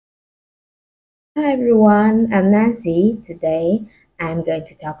Hi everyone, I'm Nancy. Today I'm going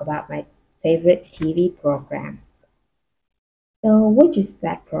to talk about my favorite TV program. So, which is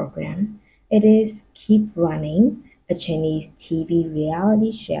that program? It is Keep Running, a Chinese TV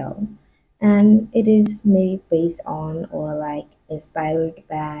reality show, and it is maybe based on or like inspired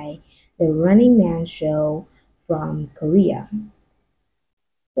by the Running Man show from Korea.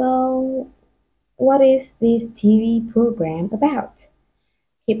 So, what is this TV program about?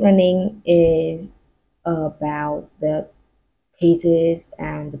 Keep Running is about the cases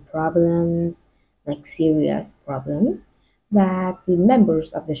and the problems, like serious problems, that the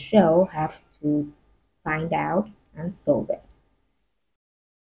members of the show have to find out and solve it.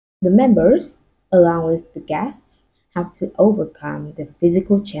 The members, along with the guests, have to overcome the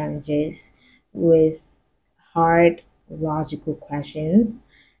physical challenges with hard logical questions,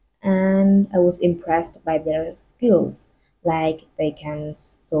 and I was impressed by their skills. Like they can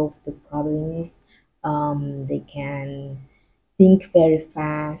solve the problems, they can think very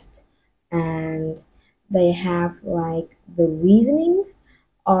fast, and they have like the reasonings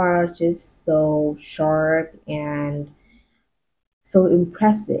are just so sharp and so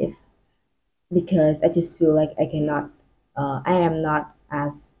impressive because I just feel like I am not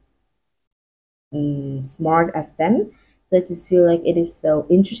as smart as them. So I just feel like it is so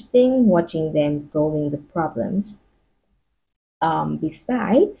interesting watching them solving the problems.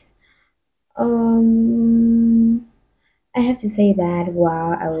 Besides, um, I have to say that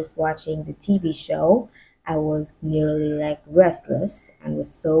while I was watching the TV show, I was nearly like restless and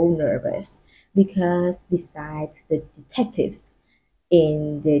was so nervous because besides the detectives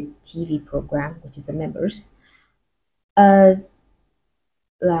in the TV program, which is the members, as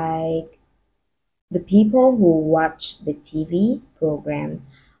like the people who watch the TV program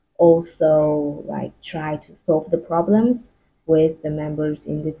also like try to solve the problems with the members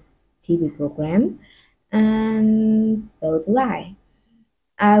in the TV program, and so do I.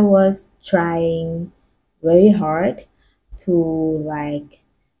 I was trying very hard to like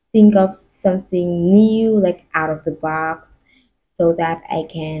think of something new, like out of the box, so that I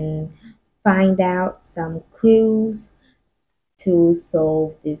can find out some clues to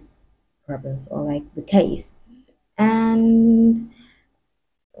solve these problems or like the case. And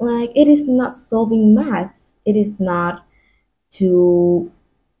like it is not solving maths, it is not too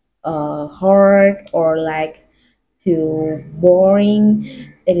hard or like too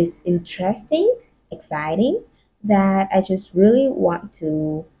boring. It is interesting, exciting, that I just really want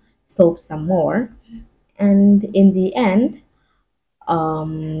to solve some more. And in the end,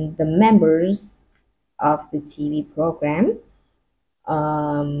 the members of the TV program,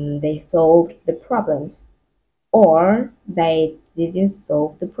 they solved the problems, or they didn't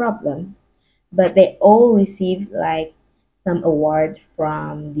solve the problem, but they all received like some award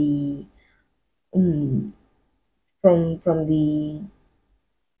from the mm, from the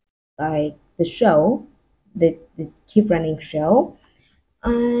like the show, the keep running show,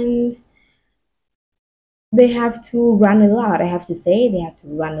 and they have to run a lot. I have to say they have to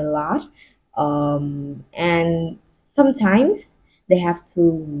run a lot, and sometimes they have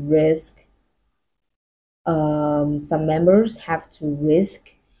to risk. Some members have to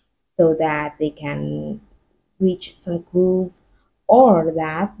risk so that they can reach some clues, or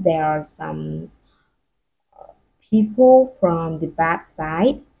that there are some people from the bad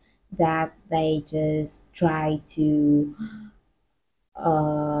side that they just try to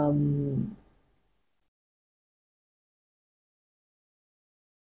um,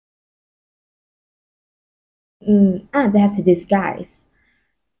 they have to disguise,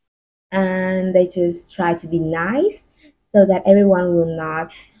 and they just try to be nice so that everyone will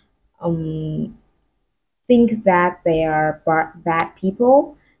not um, think that they are bad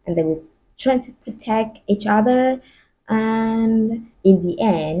people, and they will try to protect each other, and in the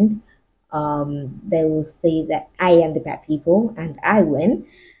end they will say that I am the bad people and I win.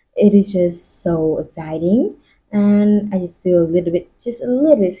 It is just so exciting, and I just feel a little bit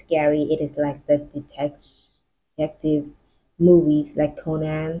scary. It is like the detective movies like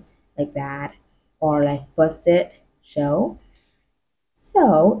Conan, like that, or like Busted show.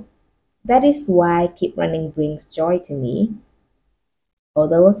 So that is why Keep Running brings joy to me,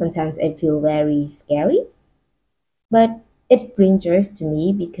 although sometimes I feel very scary, but it brings joy to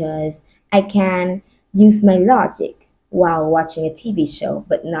me because I can use my logic while watching a TV show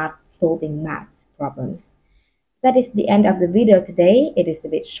but not solving maths problems. That is the end of the video today. It is a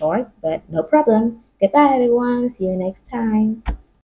bit short, but no problem. Goodbye, everyone. See you next time.